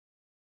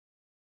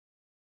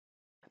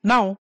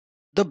Now,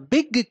 the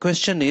big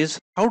question is,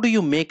 how do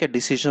you make a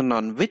decision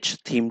on which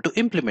theme to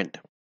implement?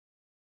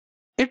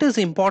 It is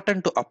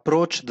important to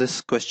approach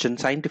this question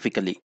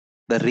scientifically.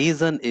 The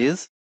reason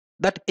is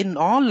that in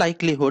all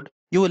likelihood,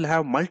 you will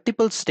have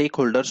multiple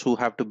stakeholders who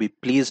have to be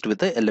pleased with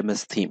the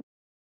LMS theme.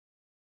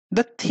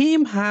 The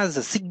theme has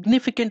a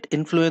significant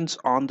influence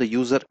on the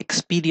user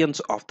experience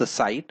of the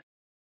site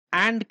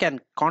and can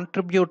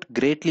contribute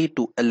greatly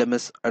to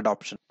LMS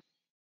adoption.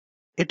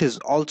 It is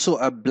also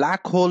a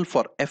black hole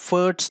for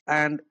efforts,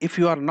 and if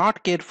you are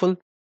not careful,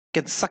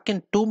 can suck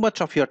in too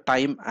much of your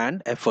time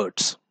and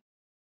efforts.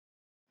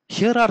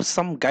 Here are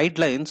some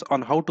guidelines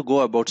on how to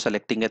go about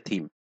selecting a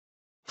theme.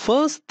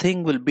 First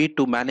thing will be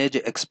to manage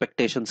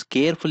expectations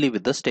carefully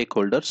with the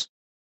stakeholders,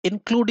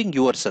 including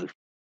yourself.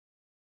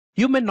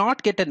 You may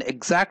not get an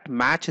exact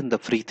match in the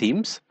free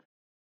themes,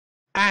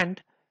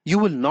 and you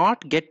will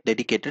not get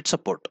dedicated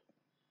support.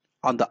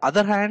 On the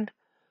other hand,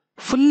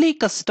 fully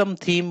custom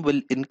theme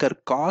will incur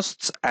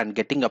costs and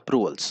getting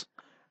approvals,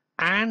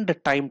 and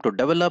time to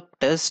develop,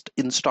 test,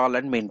 install,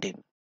 and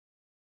maintain.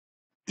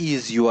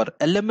 Is your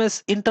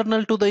LMS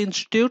internal to the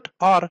institute,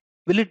 or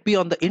will it be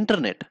on the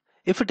internet?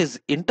 If it is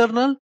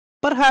internal,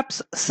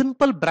 perhaps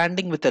simple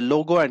branding with a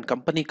logo and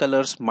company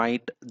colors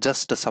might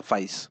just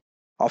suffice.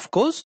 Of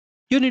course,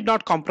 you need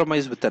not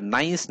compromise with a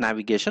nice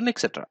navigation,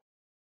 etc.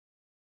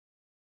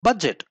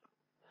 Budget.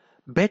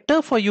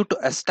 Better for you to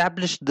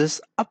establish this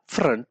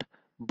upfront,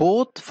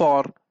 both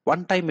for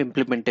one-time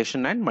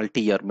implementation and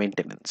multi-year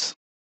maintenance.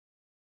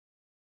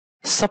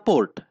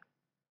 Support.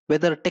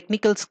 Whether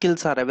technical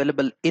skills are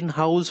available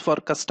in-house for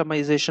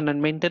customization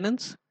and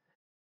maintenance.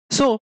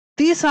 So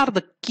these are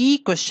the key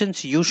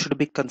questions you should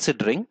be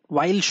considering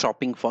while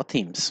shopping for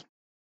themes.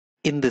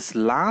 In this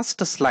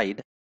last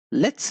slide,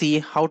 let's see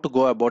how to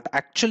go about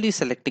actually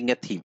selecting a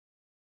theme.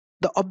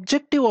 The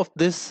objective of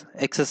this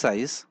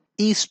exercise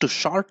is to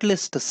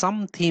shortlist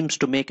some themes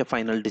to make a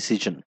final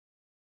decision.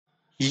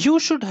 You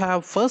should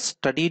have first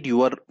studied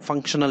your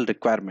functional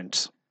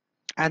requirements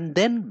and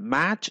then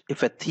match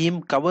if a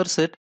theme covers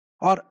it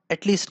or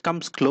at least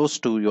comes close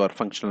to your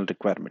functional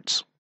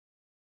requirements.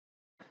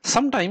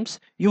 Sometimes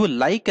you will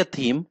like a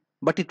theme,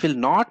 but it will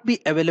not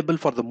be available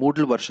for the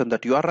Moodle version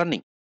that you are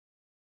running.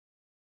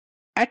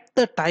 At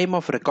the time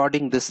of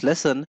recording this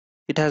lesson,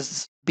 it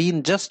has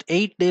been just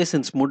 8 days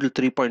since Moodle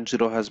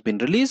 3.0 has been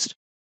released,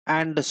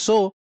 and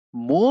so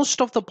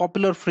most of the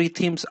popular free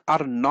themes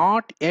are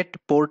not yet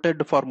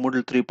ported for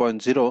Moodle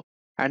 3.0,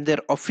 and their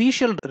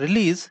official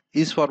release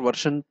is for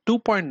version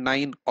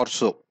 2.9 or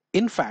so.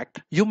 In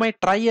fact, you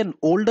might try an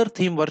older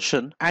theme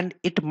version and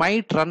it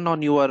might run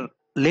on your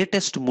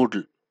latest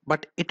Moodle,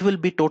 but it will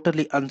be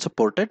totally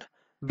unsupported.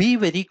 Be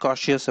very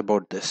cautious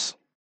about this.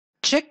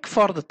 Check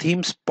for the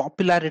theme's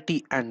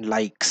popularity and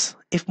likes.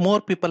 If more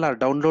people are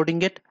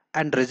downloading it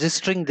and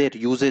registering their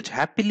usage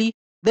happily,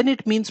 then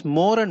it means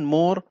more and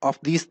more of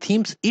these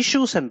themes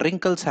issues and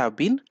wrinkles have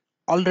been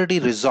already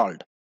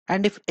resolved.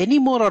 And if any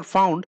more are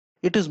found,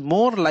 it is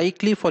more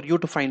likely for you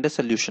to find a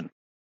solution.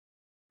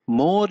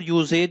 More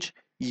usage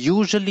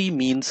usually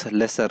means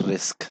lesser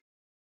risk.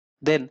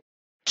 Then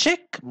check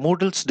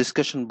Moodle's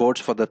discussion boards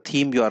for the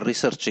theme you are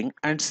researching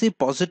and see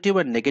positive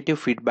and negative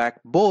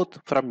feedback both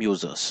from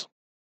users.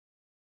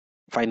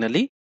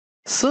 Finally,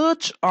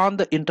 search on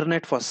the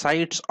internet for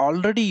sites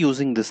already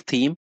using this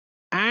theme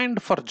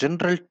and for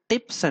general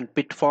tips and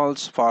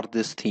pitfalls for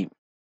this theme.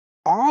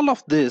 All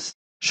of this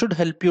should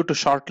help you to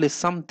shortlist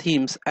some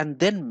themes and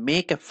then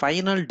make a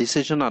final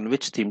decision on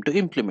which theme to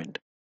implement.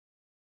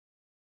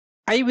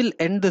 I will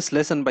end this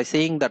lesson by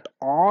saying that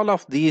all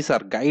of these are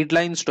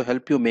guidelines to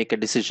help you make a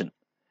decision.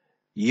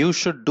 You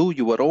should do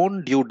your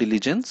own due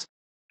diligence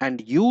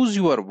and use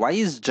your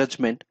wise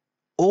judgment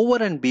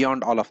over and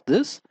beyond all of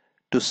this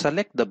to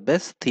select the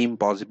best theme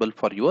possible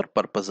for your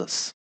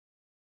purposes.